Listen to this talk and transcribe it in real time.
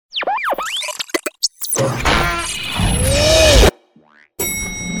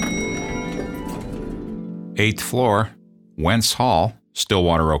Eighth floor, Wentz Hall,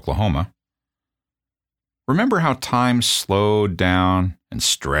 Stillwater, Oklahoma. Remember how time slowed down and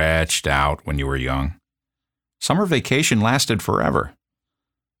stretched out when you were young? Summer vacation lasted forever.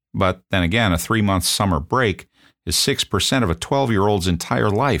 But then again, a 3-month summer break is 6% of a 12-year-old's entire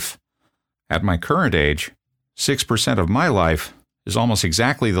life. At my current age, 6% of my life is almost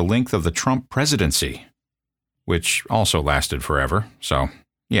exactly the length of the Trump presidency, which also lasted forever. So,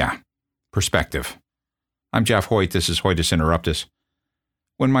 yeah, perspective. I'm Jeff Hoyt. This is Hoytus Interruptus.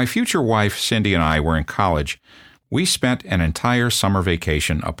 When my future wife, Cindy, and I were in college, we spent an entire summer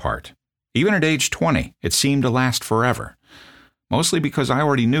vacation apart. Even at age 20, it seemed to last forever. Mostly because I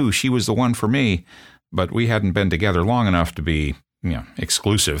already knew she was the one for me, but we hadn't been together long enough to be,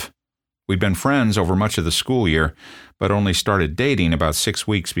 exclusive. We'd been friends over much of the school year, but only started dating about 6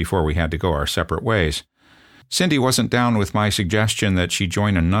 weeks before we had to go our separate ways. Cindy wasn't down with my suggestion that she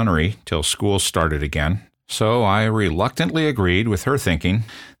join a nunnery till school started again, so I reluctantly agreed with her thinking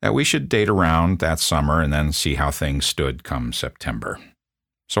that we should date around that summer and then see how things stood come September.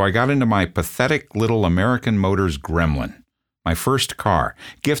 So I got into my pathetic little American Motors Gremlin, my first car,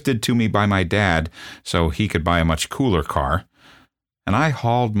 gifted to me by my dad so he could buy a much cooler car, and I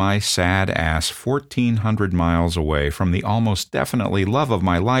hauled my sad ass 1,400 miles away from the almost definitely love of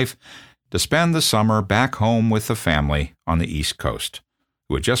my life to spend the summer back home with the family on the East Coast,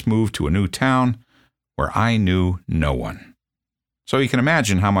 who had just moved to a new town where I knew no one. So you can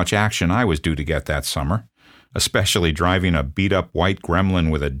imagine how much action I was due to get that summer, especially driving a beat-up white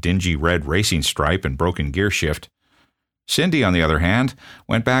Gremlin with a dingy red racing stripe and broken gear shift. Cindy, on the other hand,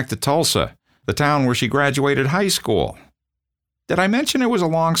 went back to Tulsa, the town where she graduated high school. Did I mention it was a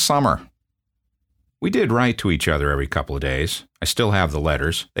long summer? We did write to each other every couple of days. I still have the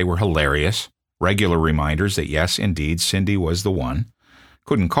letters. They were hilarious. Regular reminders that yes, indeed, Cindy was the one.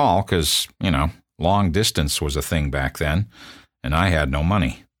 Couldn't call because, long distance was a thing back then, and I had no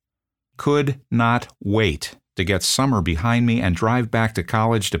money. Could not wait to get summer behind me and drive back to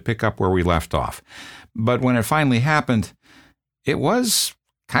college to pick up where we left off. But when it finally happened, it was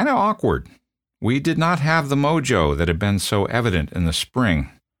kind of awkward. We did not have the mojo that had been so evident in the spring.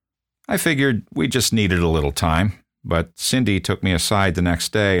 I figured we just needed a little time, but Cindy took me aside the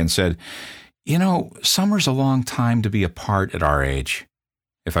next day and said, summer's a long time to be apart at our age.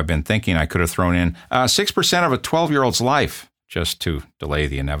 If I'd been thinking, I could have thrown in 6% of a 12-year-old's life, just to delay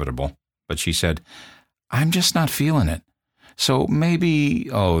the inevitable. But she said, I'm just not feeling it. So maybe,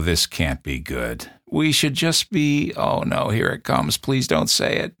 this can't be good. We should just be, here it comes. Please don't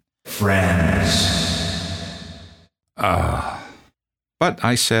say it. Friends. But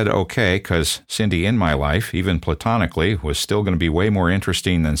I said okay, because Cindy in my life, even platonically, was still going to be way more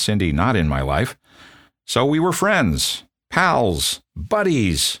interesting than Cindy not in my life. So we were friends, pals,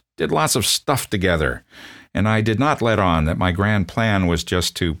 buddies, did lots of stuff together. And I did not let on that my grand plan was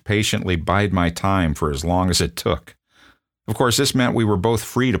just to patiently bide my time for as long as it took. Of course, this meant we were both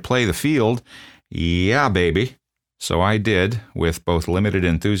free to play the field. Yeah, baby. So I did, with both limited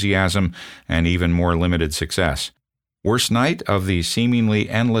enthusiasm and even more limited success. Worst night of the seemingly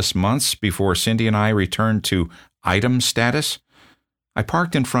endless months before Cindy and I returned to item status? I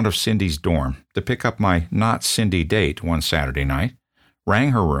parked in front of Cindy's dorm to pick up my not Cindy date one Saturday night, rang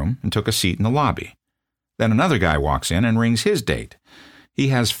her room, and took a seat in the lobby. Then another guy walks in and rings his date. He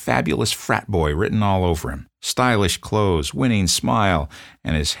has fabulous frat boy written all over him, stylish clothes, winning smile,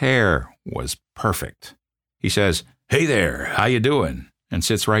 and his hair was perfect. He says, "Hey there, how you doing?" and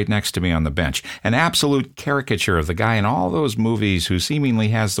sits right next to me on the bench, an absolute caricature of the guy in all those movies who seemingly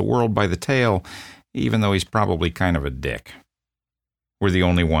has the world by the tail, even though he's probably kind of a dick. We're the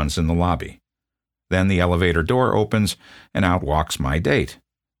only ones in the lobby. Then the elevator door opens, and out walks my date,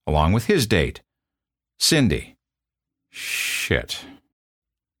 along with his date, Cindy. Shit.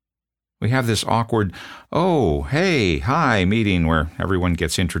 We have this awkward, hey, hi meeting where everyone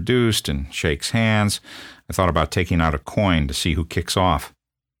gets introduced and shakes hands. I thought about taking out a coin to see who kicks off.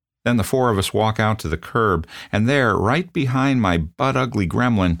 Then the four of us walk out to the curb, and there, right behind my butt-ugly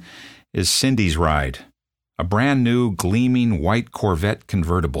Gremlin, is Cindy's ride, a brand-new, gleaming white Corvette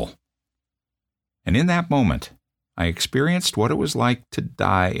convertible. And in that moment, I experienced what it was like to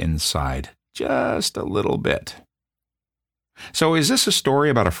die inside, just a little bit. So is this a story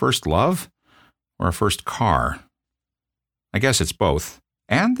about a first love or a first car? I guess it's both,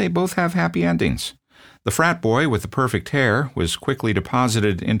 and they both have happy endings. The frat boy with the perfect hair was quickly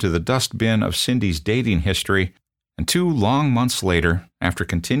deposited into the dustbin of Cindy's dating history, and 2 long months later, after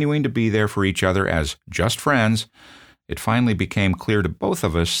continuing to be there for each other as just friends, it finally became clear to both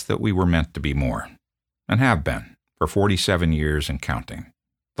of us that we were meant to be more. and have been for 47 years and counting.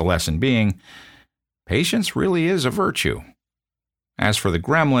 The lesson being, patience really is a virtue. As for the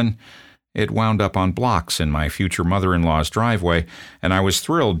gremlin, it wound up on blocks in my future mother-in-law's driveway, and I was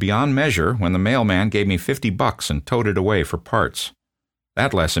thrilled beyond measure when the mailman gave me $50 and towed it away for parts.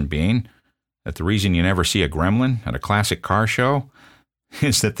 That lesson being that the reason you never see a gremlin at a classic car show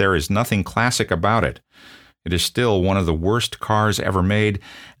is that there is nothing classic about it. It is still one of the worst cars ever made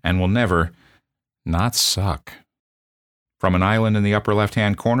and will never not suck. From an island in the upper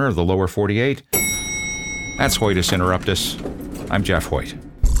left-hand corner of the lower 48, that's Hoytus Interruptus. I'm Jeff Hoyt.